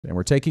And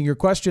we're taking your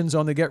questions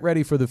on the Get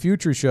Ready for the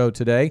Future show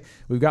today.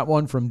 We've got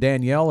one from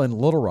Danielle in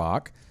Little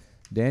Rock.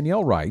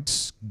 Danielle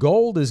writes,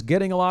 gold is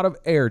getting a lot of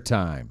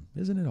airtime,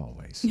 isn't it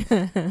always?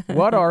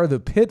 What are the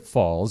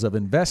pitfalls of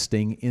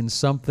investing in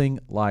something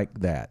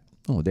like that?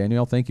 Oh,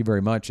 Danielle, thank you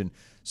very much. And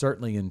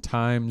certainly in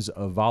times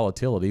of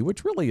volatility,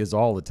 which really is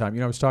all the time. You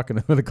know, I was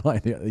talking with a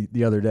client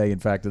the other day, in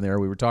fact, in there,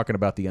 we were talking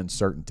about the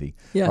uncertainty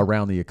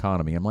around the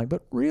economy. I'm like,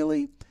 but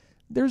really?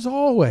 There's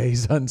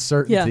always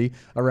uncertainty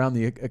around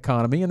the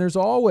economy, and there's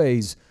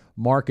always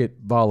market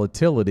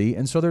volatility,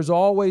 and so there's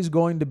always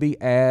going to be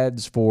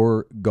ads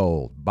for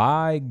gold.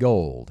 Buy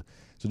gold.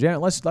 So Janet,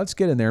 let's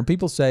get in there. And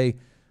people say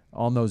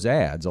on those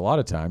ads a lot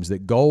of times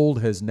that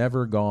gold has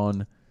never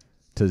gone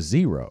to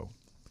zero.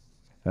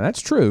 And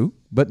that's true,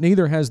 but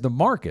neither has the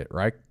market,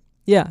 right?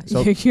 Yeah,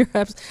 so,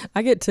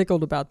 I get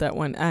tickled about that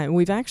one.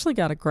 We've actually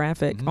got a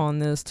graphic on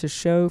this to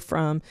show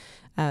from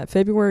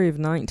February of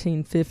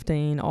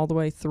 1915 all the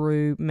way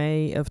through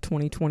May of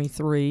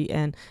 2023.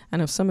 And I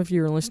know some of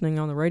you are listening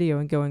on the radio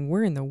and going,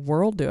 where in the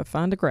world do I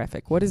find a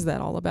graphic? What is that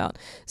all about?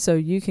 So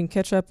you can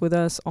catch up with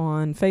us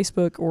on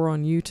Facebook or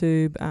on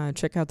YouTube.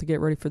 Check out the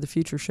Get Ready for the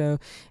Future show,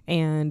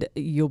 and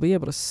you'll be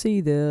able to see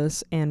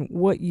this. And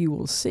what you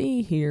will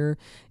see here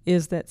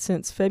is that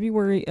since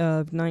February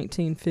of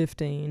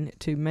 1915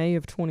 to May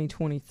of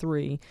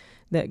 2023,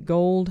 that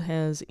gold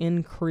has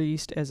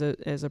increased as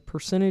a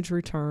percentage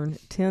return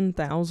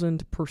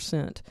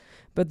 10,000%,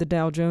 but the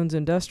Dow Jones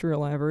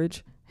Industrial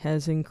Average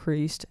has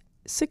increased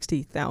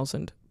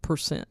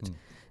 60,000%.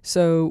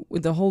 So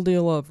with the whole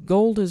deal of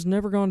gold has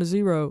never gone to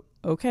zero,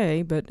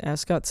 okay, but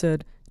as Scott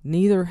said,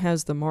 neither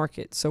has the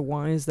market. So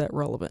why is that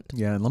relevant?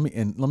 Yeah, and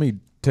let me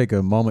take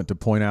a moment to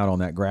point out on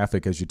that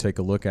graphic as you take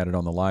a look at it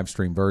on the live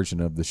stream version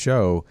of the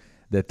show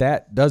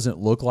that doesn't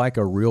look like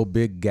a real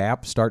big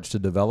gap starts to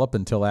develop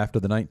until after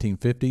the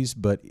 1950s,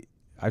 but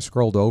I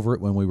scrolled over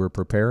it when we were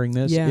preparing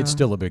this. Yeah. It's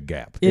still a big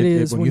gap. It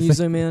is when you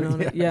zoom in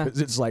on it. Yeah,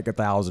 it's like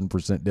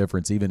 1,000%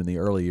 difference even in the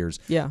early years.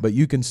 Yeah, but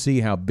you can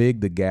see how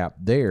big the gap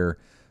there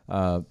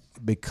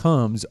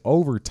becomes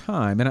over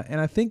time,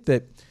 and I think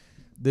that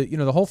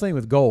the whole thing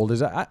with gold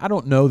is I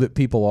don't know that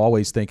people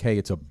always think, hey,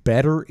 it's a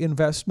better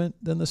investment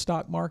than the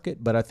stock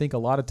market, but I think a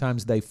lot of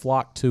times they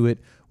flock to it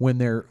when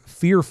they're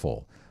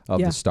fearful of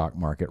the stock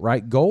market,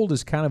 right? Gold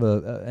is kind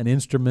of an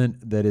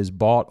instrument that is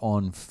bought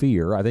on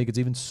fear. I think it's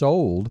even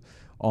sold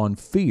on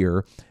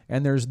fear.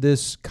 And there's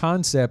this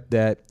concept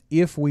that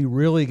if we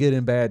really get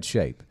in bad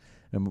shape,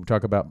 and we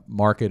talk about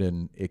market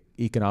and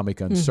economic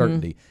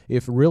uncertainty,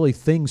 if really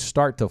things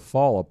start to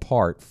fall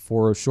apart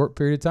for a short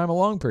period of time, a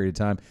long period of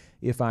time,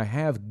 if I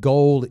have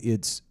gold,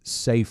 it's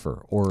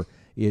safer, or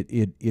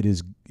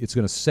it's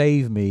going to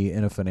save me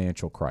in a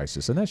financial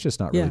crisis. And that's just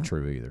not really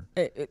true either.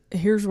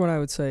 Here's what I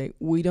would say.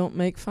 We don't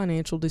make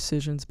financial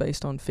decisions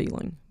based on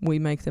feeling. We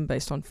make them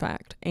based on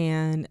fact.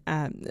 And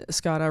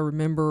Scott, I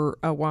remember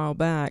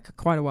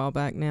quite a while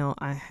back now,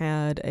 I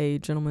had a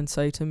gentleman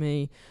say to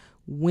me,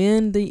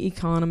 when the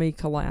economy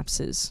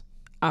collapses,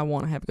 I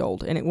want to have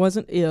gold. And it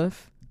wasn't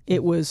if.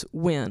 It was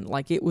when.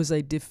 Like, it was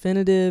a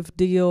definitive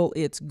deal.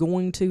 It's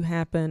going to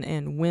happen,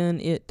 and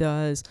when it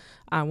does,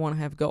 I want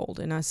to have gold.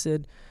 And I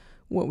said,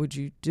 what would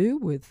you do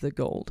with the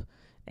gold?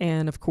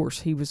 And, of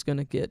course, he was going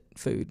to get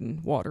food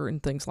and water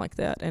and things like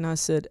that. And I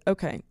said,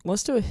 okay,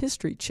 let's do a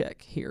history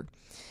check here.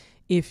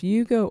 If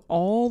you go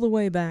all the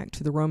way back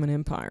to the Roman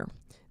Empire,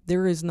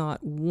 there is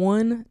not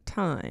one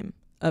time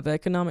of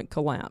economic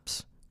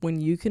collapse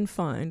when you can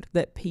find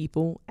that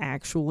people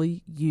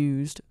actually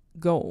used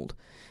gold.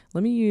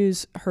 Let me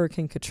use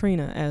Hurricane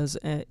Katrina as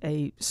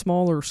a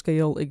smaller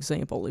scale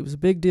example. It was a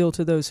big deal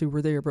to those who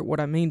were there, but what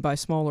I mean by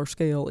smaller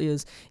scale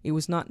is it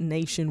was not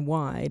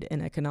nationwide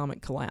an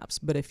economic collapse.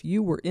 But if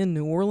you were in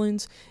New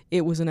Orleans,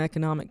 it was an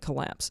economic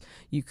collapse.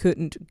 You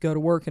couldn't go to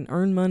work and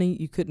earn money.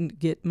 You couldn't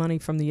get money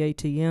from the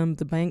ATM.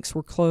 The banks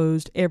were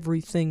closed.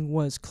 Everything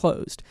was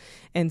closed.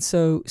 And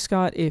so,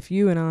 Scott, if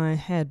you and I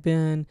had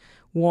been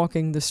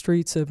walking the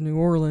streets of New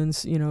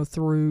Orleans,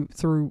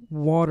 through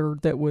water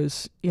that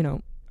was,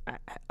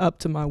 up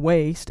to my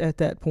waist at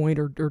that point,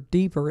 or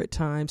deeper at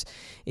times,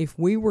 if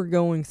we were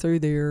going through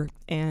there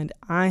and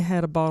I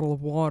had a bottle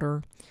of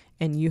water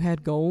and you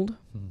had gold,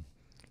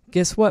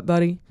 guess what,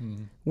 buddy?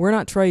 We're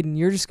not trading.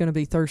 You're just going to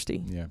be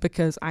thirsty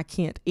because I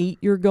can't eat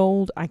your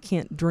gold. I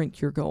can't drink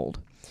your gold.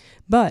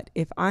 But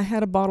if I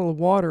had a bottle of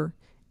water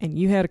and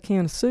you had a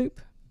can of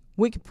soup,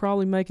 we could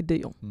probably make a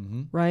deal,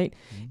 right?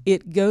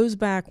 It goes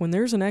back, when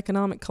there's an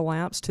economic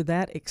collapse to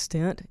that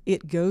extent,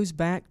 it goes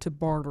back to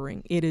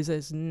bartering. It is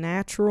as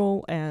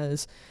natural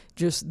as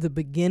just the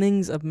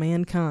beginnings of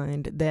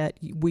mankind that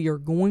we are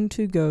going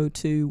to go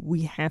to,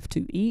 we have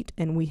to eat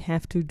and we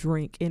have to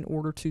drink in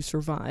order to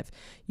survive.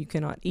 You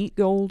cannot eat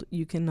gold,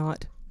 you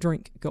cannot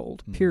drink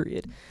gold,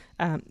 period.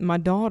 My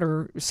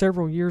daughter,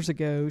 several years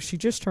ago, she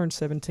just turned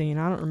 17.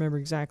 I don't remember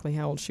exactly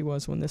how old she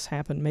was when this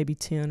happened, maybe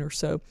 10 or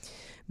so.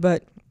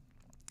 But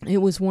it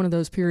was one of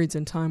those periods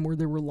in time where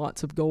there were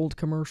lots of gold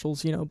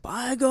commercials,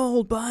 buy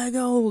gold,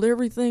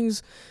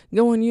 everything's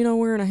going,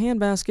 where in a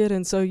handbasket,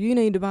 and so you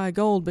need to buy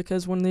gold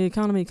because when the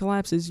economy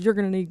collapses, you're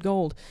going to need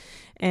gold.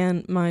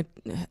 And my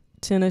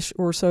 10-ish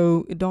or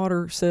so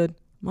daughter said,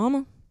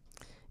 Mama,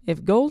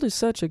 if gold is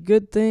such a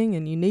good thing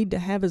and you need to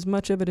have as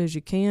much of it as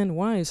you can,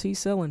 why is he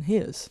selling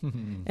his?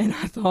 And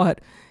I thought,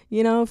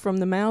 from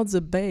the mouths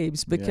of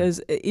babes,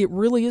 because it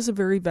really is a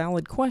very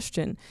valid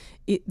question.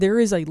 There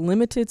is a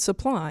limited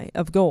supply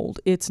of gold.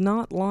 It's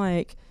not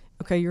like,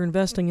 okay, you're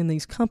investing in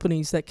these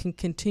companies that can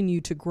continue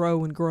to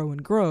grow and grow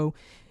and grow.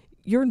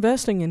 You're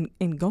investing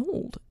in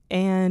gold,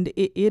 and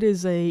it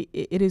is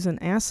an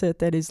asset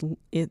that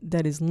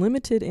is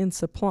limited in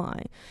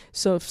supply.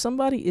 So if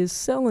somebody is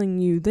selling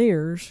you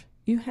theirs,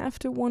 you have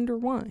to wonder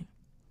why.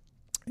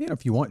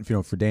 If you want,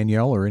 for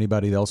Danielle or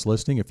anybody else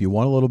listening, if you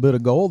want a little bit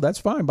of gold, that's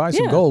fine. Buy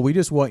some gold. We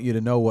just want you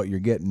to know what you're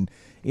getting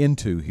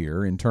into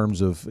here in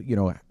terms of,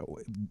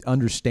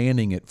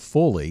 understanding it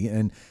fully.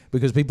 And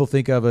because people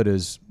think of it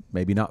as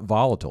maybe not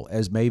volatile,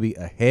 as maybe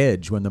a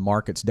hedge when the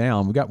market's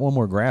down. We got one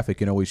more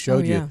graphic. We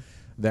showed you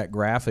that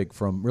graphic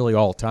from really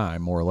all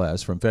time, more or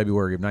less, from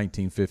February of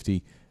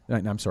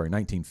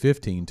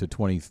 1915 to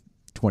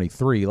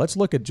 2023. Let's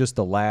look at just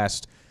the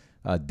last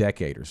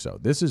decade or so.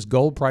 This is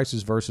gold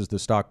prices versus the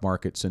stock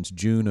market since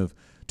June of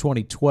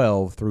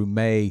 2012 through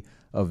May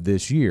of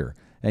this year.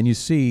 And you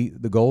see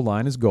the gold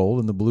line is gold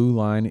and the blue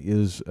line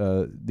is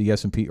the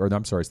S&P,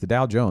 it's the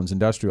Dow Jones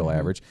Industrial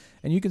Average.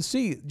 And you can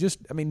see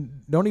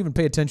don't even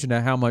pay attention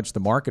to how much the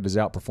market has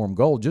outperformed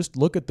gold. Just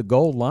look at the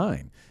gold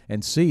line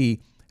and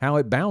see how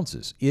it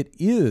bounces. It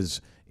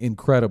is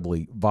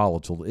incredibly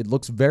volatile. It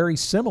looks very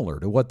similar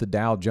to what the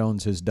Dow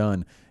Jones has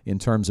done in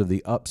terms of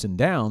the ups and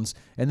downs.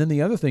 And then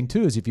the other thing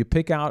too is if you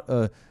pick out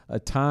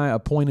a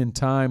point in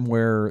time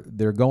where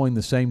they're going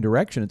the same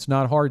direction, it's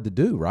not hard to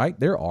do, right?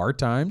 There are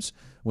times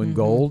when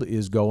gold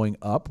is going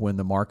up when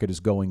the market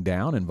is going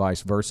down and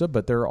vice versa,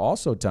 but there are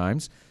also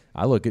times,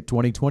 I look at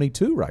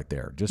 2022 right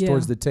there, just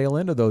towards the tail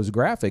end of those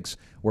graphics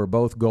where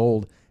both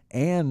gold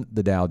and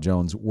the Dow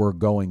Jones were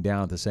going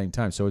down at the same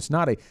time. So it's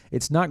not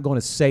going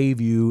to save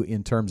you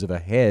in terms of a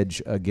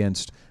hedge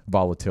against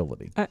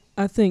volatility.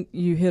 I think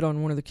you hit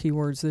on one of the key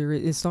words there.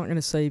 It's not going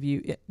to save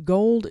you.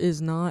 Gold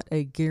is not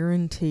a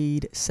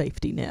guaranteed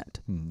safety net.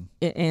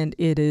 And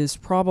it is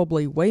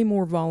probably way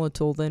more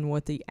volatile than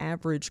what the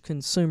average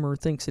consumer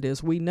thinks it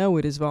is. We know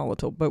it is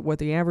volatile, but what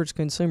the average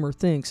consumer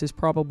thinks is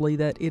probably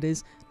that it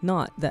is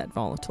not that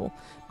volatile.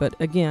 But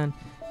again,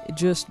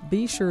 just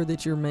be sure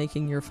that you're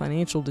making your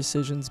financial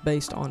decisions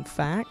based on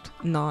fact,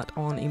 not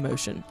on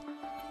emotion.